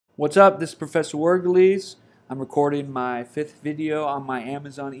What's up? This is Professor Wergeles. I'm recording my 5th video on my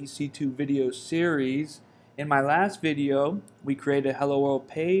Amazon EC2 video series. In my last video, we created a Hello World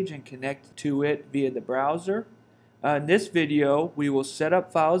page and connect to it via the browser. In this video, we will set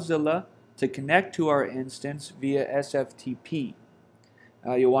up FileZilla to connect to our instance via SFTP.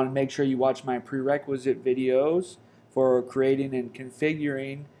 You'll want to make sure you watch my prerequisite videos for creating and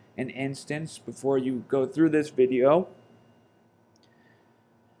configuring an instance before you go through this video.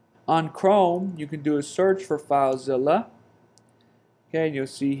 On Chrome, you can do a search for FileZilla. Okay, and you'll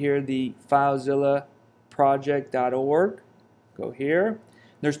see here the FileZillaproject.org. Go here.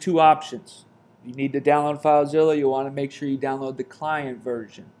 There's two options. If you need to download FileZilla, you'll want to make sure you download the client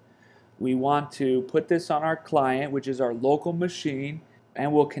version. We want to put this on our client, which is our local machine,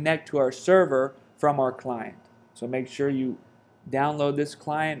 and we'll connect to our server from our client. So make sure you download this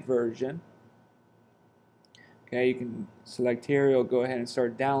client version. Okay, you can select here, you'll go ahead and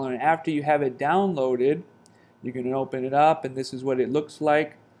start downloading. After you have it downloaded, you can open it up, and this is what it looks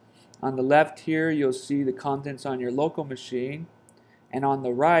like. On the left here, you'll see the contents on your local machine, and on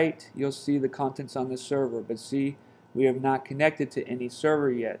the right, you'll see the contents on the server. But see, we have not connected to any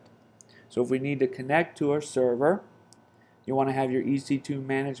server yet. So if we need to connect to our server, you want to have your EC2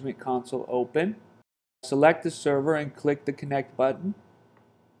 Management Console open. Select the server and click the Connect button,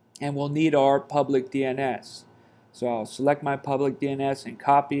 and we'll need our public DNS. So I'll select my public DNS and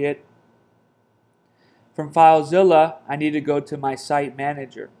copy it. From FileZilla, I need to go to my Site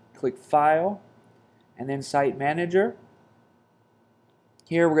Manager. Click File, and then Site Manager.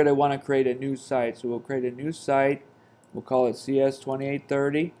 Here we're going to want to create a new site. So we'll create a new site. We'll call it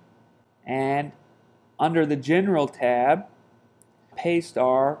CS2830. And under the General tab, paste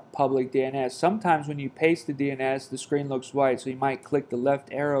our public DNS. Sometimes when you paste the DNS, the screen looks white, so you might click the left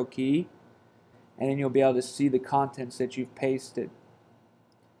arrow key, and then you'll be able to see the contents that you've pasted.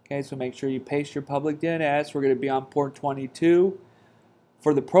 Okay, so make sure you paste your public DNS. We're going to be on port 22.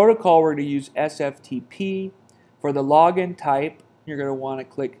 For the protocol, we're going to use SFTP. For the login type, you're going to want to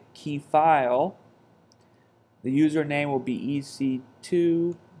click Key File. The username will be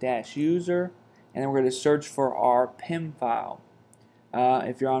EC2-user, and then we're going to search for our PIM file.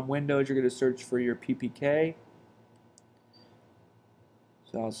 If you're on Windows, you're going to search for your PPK.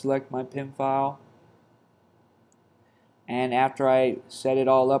 So I'll select my PIM file. And after I set it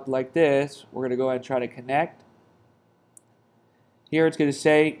all up like this, we're going to go ahead and try to connect. Here it's going to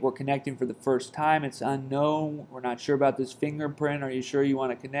say we're connecting for the first time. It's unknown. We're not sure about this fingerprint. Are you sure you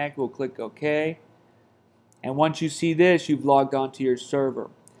want to connect? We'll click OK. And once you see this, you've logged on to your server.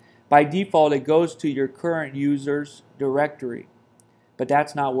 By default, it goes to your current user's directory. But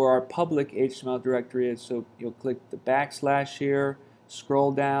that's not where our public HTML directory is. So you'll click the backslash here,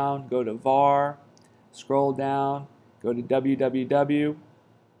 scroll down, go to var, scroll down, go to www,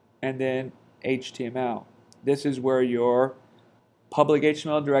 and then HTML. This is where your public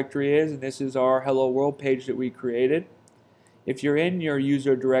HTML directory is, and this is our Hello World page that we created. If you're in your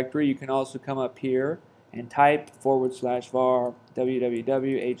user directory, you can also come up here and type /var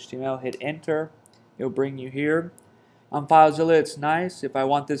www HTML, hit enter. It'll bring you here. On FileZilla, it's nice. If I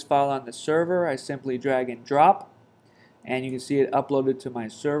want this file on the server, I simply drag and drop, and you can see it uploaded to my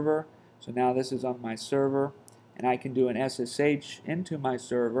server. So now this is on my server, and I can do an SSH into my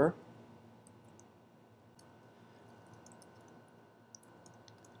server.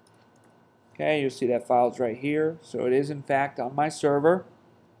 Okay, you'll see that file's right here. So it is in fact on my server.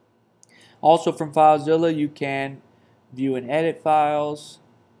 Also from FileZilla, you can view and edit files.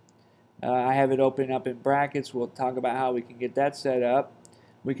 I have it open up in brackets. We'll talk about how we can get that set up.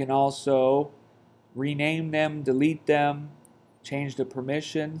 We can also rename them, delete them, change the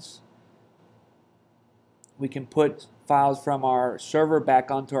permissions. We can put files from our server back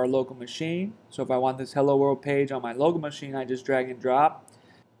onto our local machine. So if I want this Hello World page on my local machine, I just drag and drop.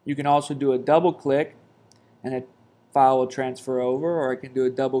 You can also do a double click and a file will transfer over, or I can do a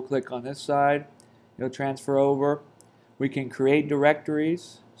double click on this side. It'll transfer over. We can create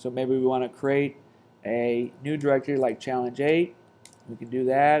directories. So maybe we want to create a new directory like Challenge 8. We can do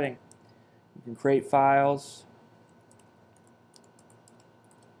that, and we can create files,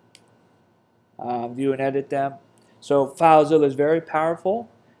 view and edit them. So FileZilla is very powerful.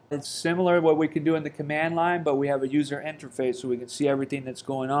 It's similar to what we can do in the command line, but we have a user interface so we can see everything that's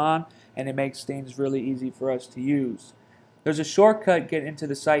going on, and it makes things really easy for us to use. There's a shortcut get into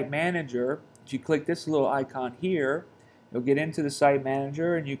the Site Manager. If you click this little icon here, you'll get into the Site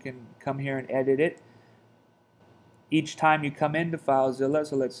Manager, and you can come here and edit it. Each time you come into FileZilla,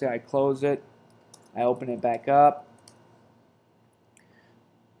 so let's say I close it, I open it back up.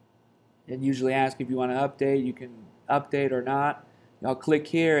 It usually asks if you want to update. You can update or not. I'll click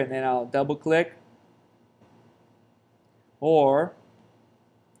here and then I'll double click, or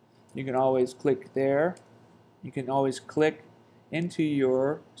you can always click there. You can always click into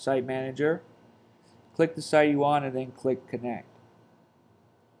your site manager, click the site you want, and then click connect.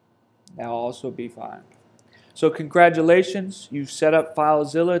 That'll also be fine. So congratulations, you've set up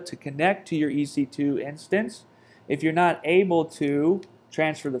FileZilla to connect to your EC2 instance. If you're not able to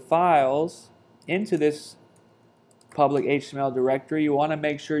transfer the files into this public HTML directory, you want to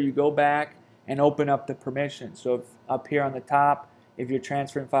make sure you go back and open up the permissions. So if, up here on the top, if you're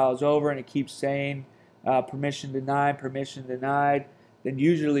transferring files over and it keeps saying permission denied, then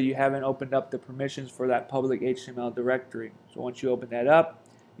usually you haven't opened up the permissions for that public HTML directory. So once you open that up,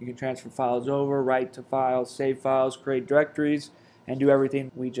 you can transfer files over, write to files, save files, create directories, and do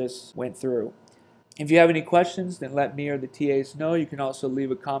everything we just went through. If you have any questions, then let me or the TAs know. You can also leave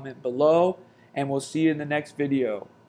a comment below, and we'll see you in the next video.